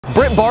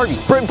Britt Barbie.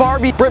 Britt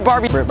Barbie. Britt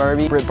Barbie. Britt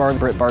Barbie. Britt Barbie.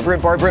 Britt Barbie.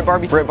 Britt Barbie. Britt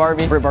Barbie. Britt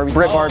Barbie. Britt Barbie.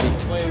 Britt Barbie.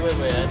 Wait.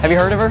 Have you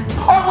heard of her?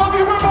 I love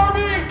you, Britt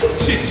Barbie!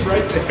 She's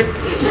right there.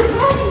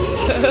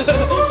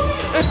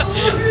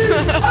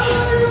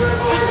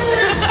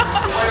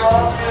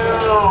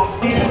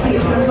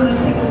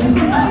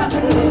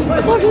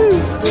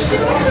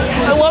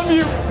 I love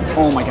you.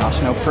 Oh my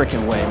gosh, no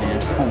freaking way,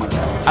 man. Oh my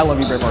god. I love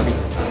you, Britt Barbie.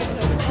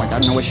 Oh my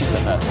god, no way she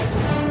said that.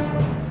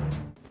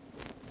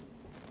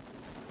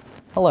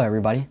 Hello,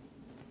 everybody.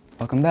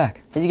 Welcome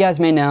back. As you guys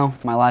may know,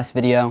 my last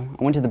video,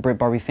 I went to the Britt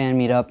Barbie fan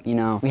meetup. You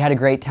know, we had a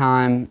great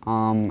time.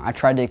 I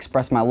tried to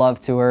express my love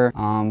to her.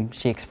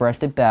 She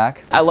expressed it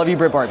back. I love you,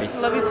 Britt Barbie.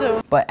 Love you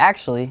too. But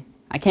actually,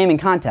 I came in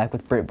contact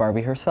with Britt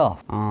Barbie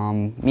herself.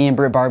 Me and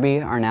Britt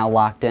Barbie are now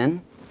locked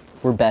in.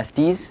 We're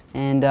besties,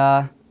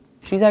 and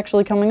she's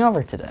actually coming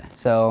over today.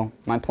 So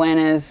my plan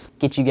is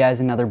get you guys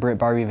another Britt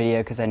Barbie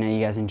video because I know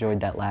you guys enjoyed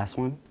that last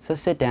one. So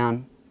sit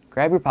down,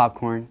 grab your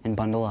popcorn, and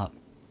bundle up.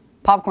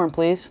 Popcorn,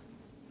 please.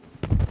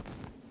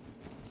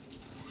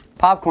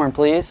 Popcorn,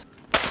 please.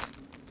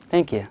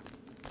 Thank you.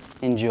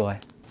 Enjoy.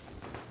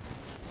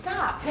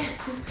 Stop.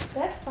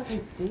 That's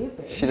fucking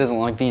stupid. She doesn't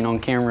like being on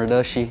camera,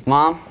 does she?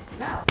 Mom?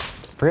 No.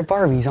 Britt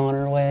Barbie's on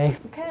her way.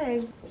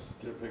 Okay.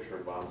 Get a picture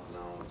of Mom's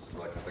nose.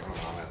 Like, I think my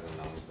mom has a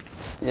nose.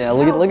 Yeah,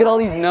 look at all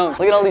these gnomes.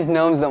 Look at all these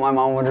gnomes that my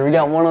mom ordered. We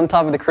got one on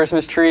top of the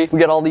Christmas tree. We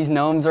got all these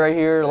gnomes right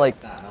here. Like,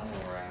 It's not normal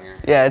right here.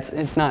 yeah,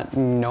 it's not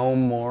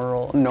norm.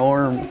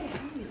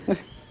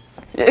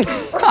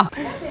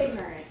 That's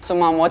ignorant. So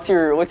Mom, what's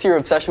your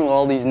obsession with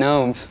all these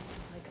gnomes?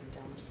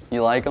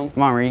 You like them?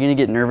 Mom, are you gonna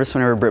get nervous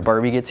whenever Britt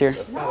Barbie gets here?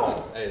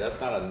 Hey,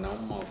 that's not a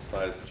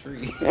normal-sized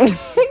tree. You guys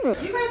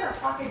are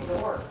fucking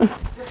dorks.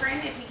 Your friend,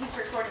 if he keeps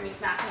recording me,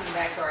 not coming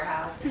back to our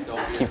house.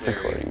 Don't be a Keep Terry.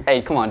 recording.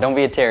 Hey, come on, don't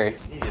be a Terry.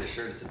 You need to get a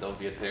shirt that says don't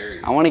be a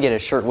Terry. I want to get a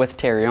shirt with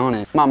Terry on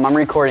it. Mom, I'm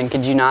recording.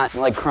 Could you not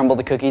like crumble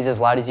the cookies as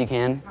loud as you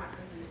can?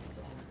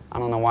 I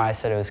don't know why I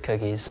said it was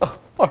cookies.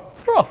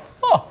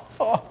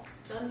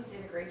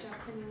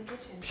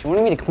 She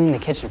wanted me to clean the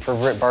kitchen for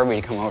Britt Barbie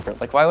to come over.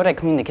 Like, why would I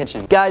clean the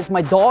kitchen? Guys,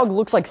 my dog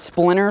looks like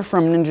Splinter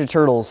from Ninja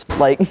Turtles.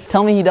 Like,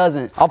 tell me he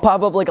doesn't. I'll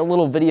pop up like a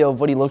little video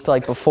of what he looked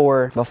like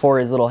before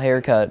his little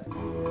haircut.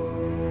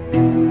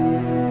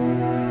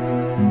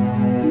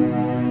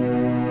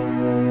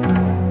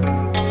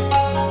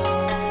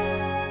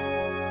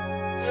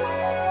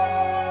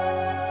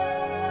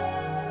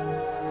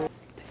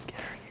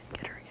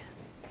 Get her again.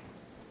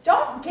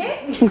 Don't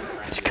get me.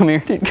 Just come here,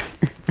 dude. Come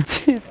here.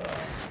 Dude.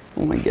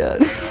 Oh my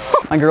god.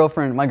 My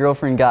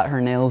girlfriend got her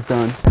nails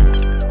done.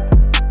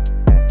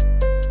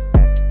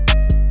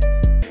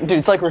 Dude,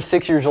 it's like we're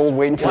 6 years old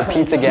waiting for the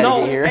pizza guy to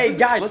get here. Hey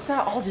guys, let's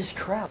not all just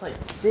crowd. Like,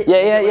 sit.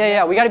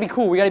 Yeah. We gotta be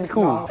cool. Yeah,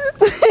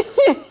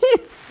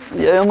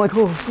 I'm like,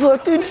 oh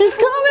fuck, dude, she's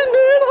coming,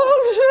 dude.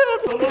 Oh shit.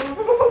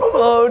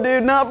 Oh,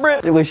 dude, not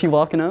Britt. Was she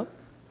walking up?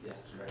 Yeah,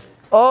 she's right here.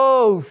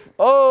 Oh,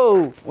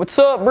 what's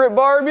up, Britt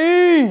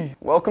Barbie?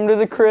 Welcome to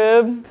the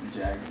crib.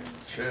 Jagger.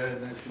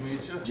 Chad, nice to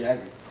meet you.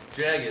 Jagger.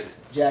 Jagged.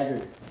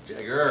 Jagger.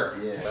 Jagger.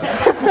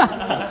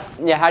 Yeah.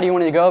 Yeah, how do you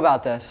want to go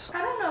about this?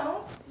 I don't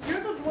know.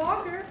 You're the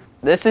vlogger.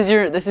 This is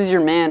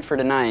your man for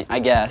tonight, I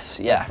guess.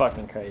 Yeah. That's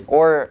fucking crazy.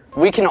 Or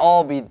we can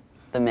all be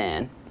the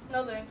man.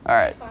 No thing. All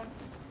right. It's fine.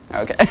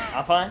 Okay.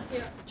 I'm fine? Yeah.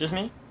 Just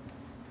me?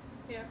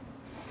 Yeah.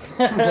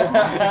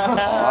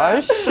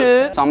 Oh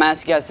shit. So I'm gonna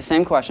ask you guys the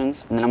same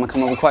questions, and then I'm gonna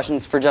come up with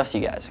questions for just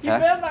you guys, You okay?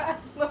 better not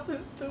ask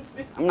nothing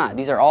stupid. I'm not.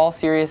 These are all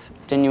serious,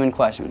 genuine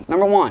questions.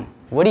 Number one,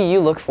 what do you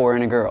look for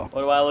in a girl?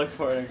 What do I look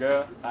for in a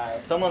girl?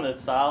 Someone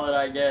that's solid,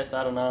 I guess.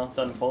 I don't know.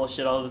 Doesn't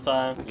bullshit all the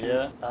time.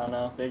 Yeah, I don't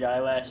know. Big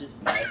eyelashes.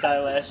 Nice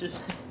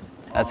eyelashes.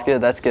 That's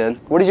good, that's good.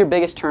 What is your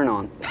biggest turn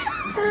on?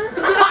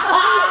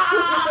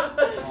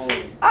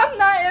 I'm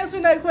not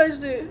answering that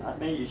question. I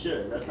think you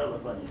should. That's hella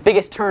funny.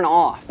 Biggest turn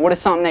off. What is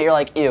something that you're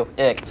like, ew,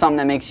 ick? Something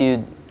that makes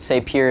you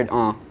say period,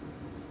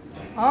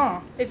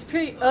 It's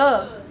pretty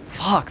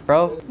Fuck,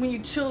 bro. when you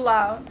too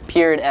loud.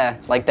 Period,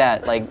 like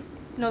that, like,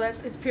 No,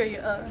 it's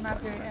period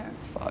not period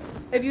fuck.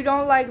 If you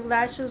don't like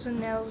lashes and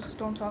nails,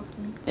 don't talk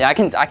to me. Yeah, I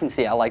can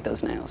see, I like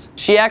those nails.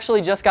 She actually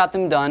just got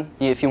them done.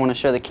 If you want to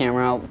show the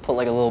camera, I'll put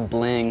like a little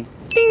bling.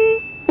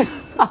 Ding.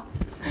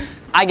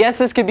 I guess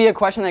this could be a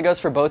question that goes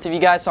for both of you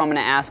guys, so I'm gonna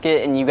ask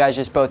it and you guys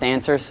just both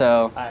answer,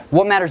 so. Right.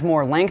 What matters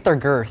more, length or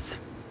girth?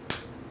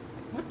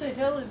 What the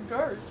hell is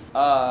girth?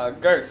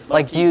 Girth.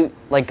 Like, do you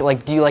like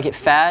it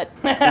fat,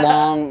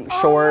 long,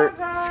 short,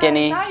 Oh my God.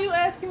 skinny? Now you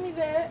asking me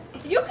that?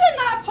 You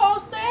cannot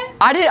post that.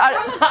 I'm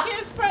a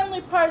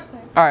kid-friendly person.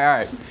 All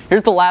right.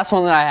 Here's the last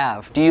one that I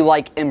have. Do you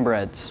like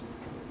inbreds?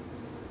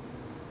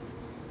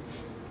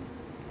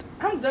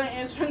 I'm done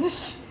answering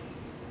this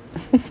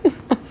shit.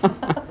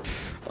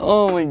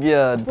 Oh my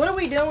god. What are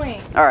we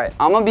doing? All right,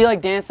 I'm gonna be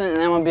like dancing, and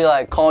then I'm gonna be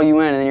like call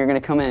you in, and then you're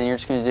gonna come in, and you're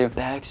just gonna do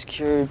back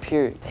secured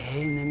period. They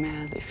hate and they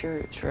mad, they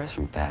furious. Dress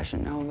from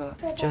Fashion Nova,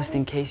 just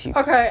in case you.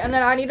 Okay, and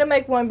then I need to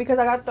make one because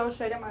I got to throw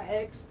shade at my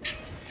ex.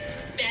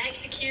 Bag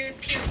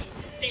secured, period.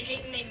 They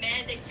hate and they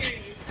mad, they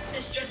furious.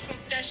 Just dress from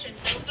Fashion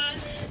Nova,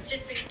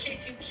 just in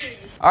case you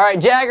curious. All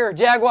right,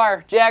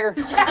 Jaguar.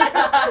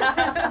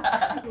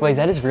 Wait, is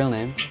that his real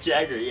name?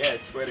 Jagger, yeah,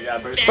 swear to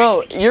God, bro.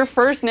 Bro, your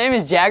first name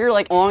is Jagger,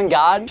 like on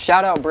God?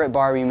 Shout out Britt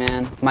Barbie,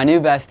 man. My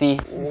new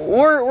bestie.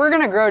 We're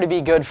gonna grow to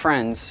be good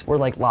friends. We're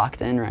like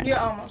locked in right now. You're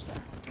almost there.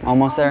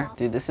 Almost there?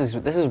 Dude, this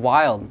is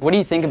wild. What do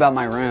you think about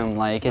my room?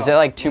 Like, is it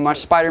like too much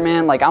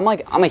Spider-Man? Like, I'm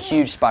a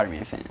huge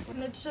Spider-Man fan.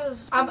 It's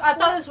just, I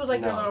thought this was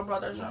like your little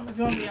brother's room, if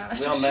you want to be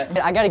honest.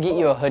 I gotta get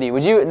you a hoodie.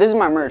 This is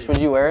my merch, would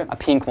you wear it? A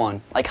pink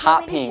one, like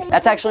hot pink.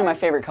 That's actually my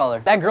favorite color.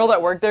 That girl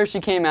that worked there, she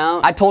came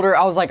out. I told her,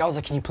 I was like,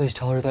 can you please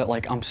tell her that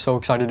like, I'm so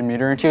excited to meet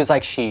her? And she was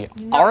like, she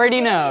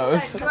already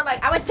knows. You were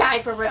like, I would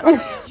die for Britt.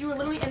 You were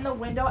literally in the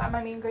window at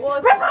my meet and greet.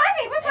 Britt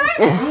Barbie!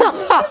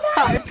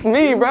 It's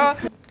me, bro.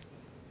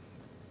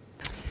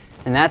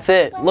 And that's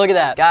it. Look at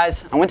that.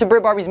 Guys, I went to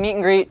Britt Barbie's meet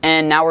and greet,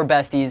 and now we're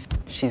besties.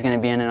 She's gonna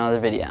be in another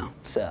video,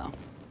 so.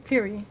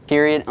 Period.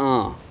 Period,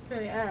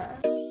 Period.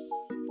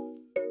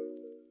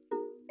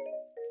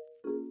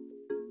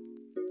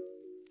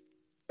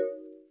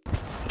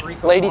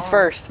 Ladies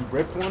first.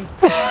 Ripped one?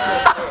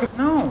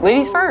 No.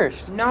 Ladies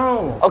first.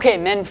 No. Okay,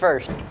 men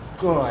first.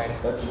 Good.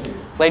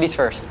 Ladies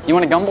first. You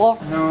want a gumball?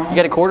 No. You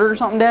got a quarter or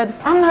something, Dad?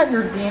 I'm not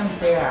your damn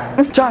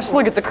dad. Josh,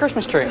 look, it's a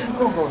Christmas tree.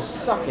 Go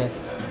suck it.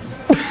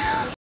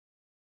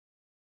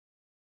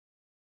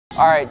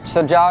 All right,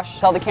 so Josh,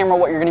 tell the camera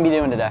what you're gonna be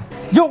doing today.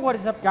 Yo, what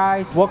is up,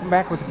 guys? Welcome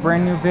back with a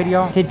brand new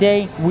video.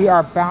 Today, we are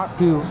about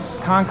to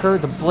conquer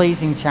the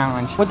Blazing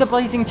Challenge. What the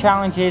Blazing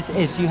Challenge is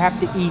you have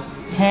to eat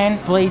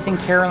 10 Blazing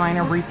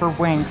Carolina Reaper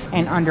wings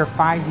in under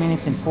 5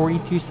 minutes and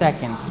 42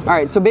 seconds. All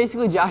right, so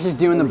basically Josh is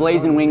doing the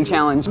Blazing Wing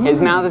Challenge. His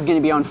mouth is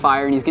gonna be on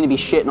fire and he's gonna be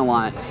shitting a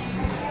lot.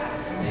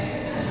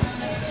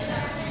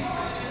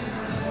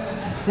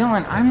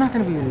 Dylan, I'm not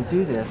gonna be able to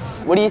do this.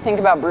 What do you think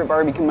about Britt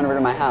Barbie coming over to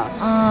my house?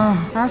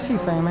 How's she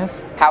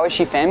famous? How is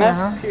she famous?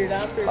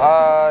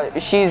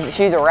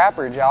 She's a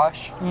rapper,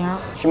 Josh. Yeah.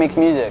 She makes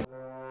music.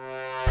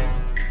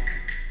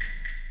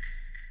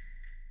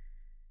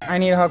 I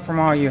need a hug from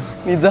all you.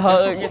 Needs a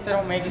hug. Just I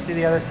don't make it to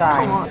the other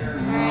side.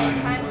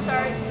 Alright, time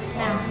starts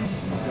now.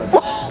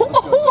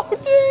 Oh,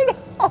 dude!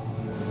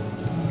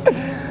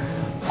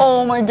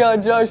 Oh my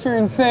God, Josh, you're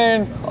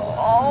insane.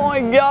 Oh my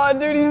God,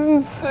 dude, he's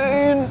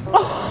insane.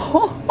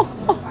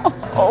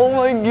 Oh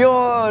my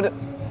God.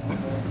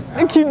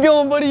 Keep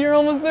going, buddy, you're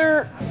almost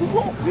there.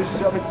 Just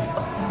shove it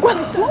down.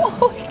 Oh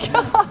my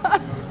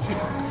God.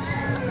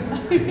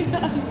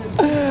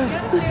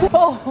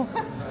 Oh.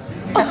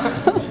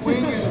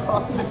 Wing is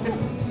on it.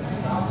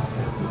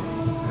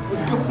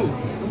 Let's go.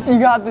 You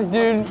got this,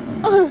 dude.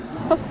 Let's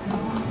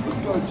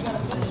go, Jeff.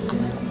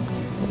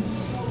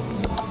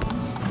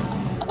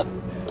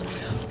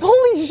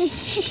 Holy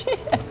shit.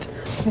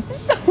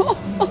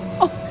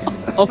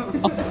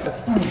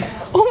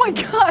 Oh my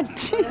God,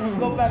 jeez.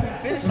 Go back and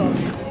finish on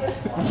it.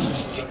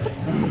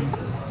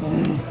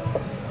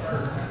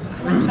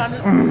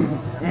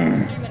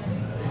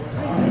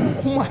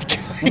 Oh my God.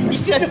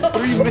 That's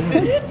 3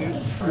 minutes, dude.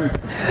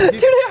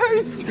 Dude, it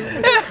hurts.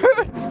 It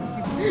hurts.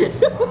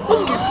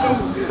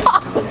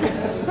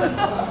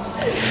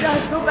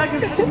 Go back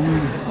and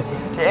finish.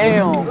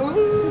 Damn.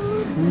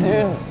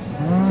 Dude.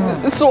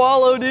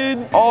 Swallow,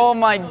 dude. Oh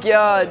my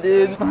God,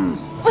 dude.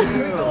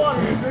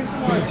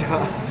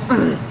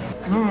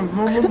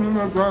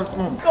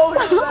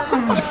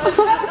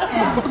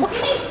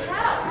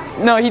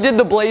 No, he did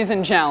the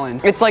Blazing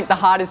Challenge. It's like the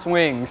hottest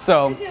wing,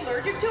 so. Is he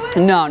allergic to it?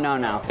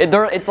 No.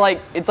 It's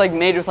like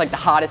made with like the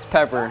hottest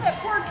pepper. That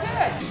poor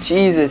kid.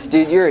 Jesus,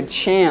 dude, you're a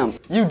champ.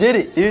 You did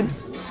it, dude.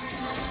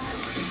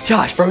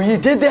 Josh, bro, you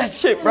did that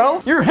shit,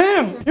 bro. You're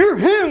him. You're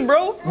him,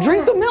 bro.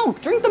 Drink the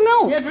milk. Drink the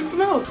milk. Yeah, drink the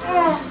milk.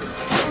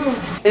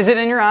 Is it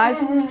in your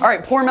eyes? All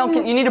right, pour milk.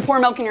 You need to pour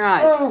milk in your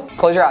eyes.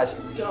 Close your eyes.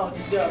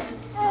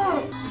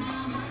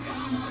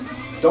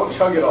 Don't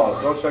chug it all.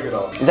 Don't chug it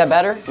all. Is that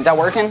better? Is that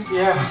working?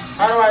 Yeah.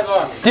 How do I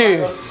look?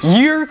 Dude,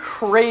 you're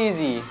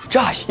crazy.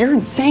 Josh, you're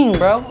insane,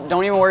 bro.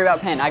 Don't even worry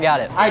about pen. I got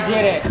it. I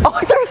did it. Oh,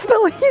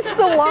 he's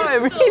still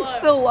alive. He's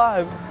still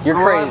alive. You're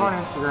I'm crazy. live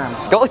on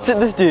Instagram. Go look at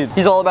this dude.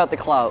 He's all about the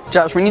clout.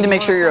 Josh, we need to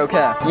make sure you're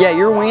okay. Yeah,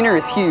 your wiener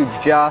is huge,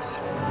 Josh.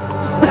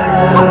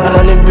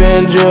 Honey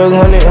been drug,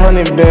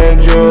 honey been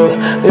drug.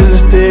 This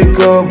is stick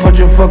up, put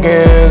your fucking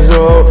hands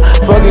up.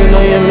 Fucking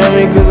on your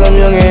mammy cause I'm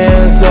young and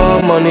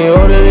handsome. Money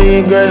older than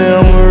your granny,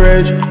 I'm a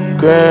rich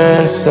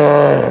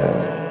grandson.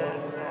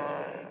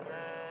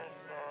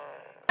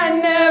 I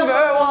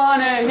never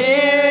wanna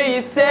hear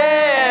you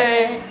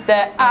say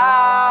that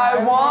I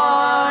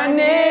want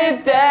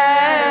it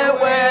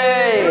that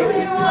way.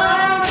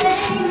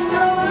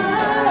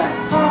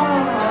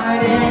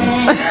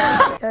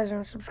 If you guys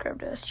don't subscribe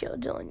to us,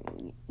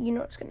 Dylan, you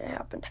know what's gonna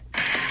happen.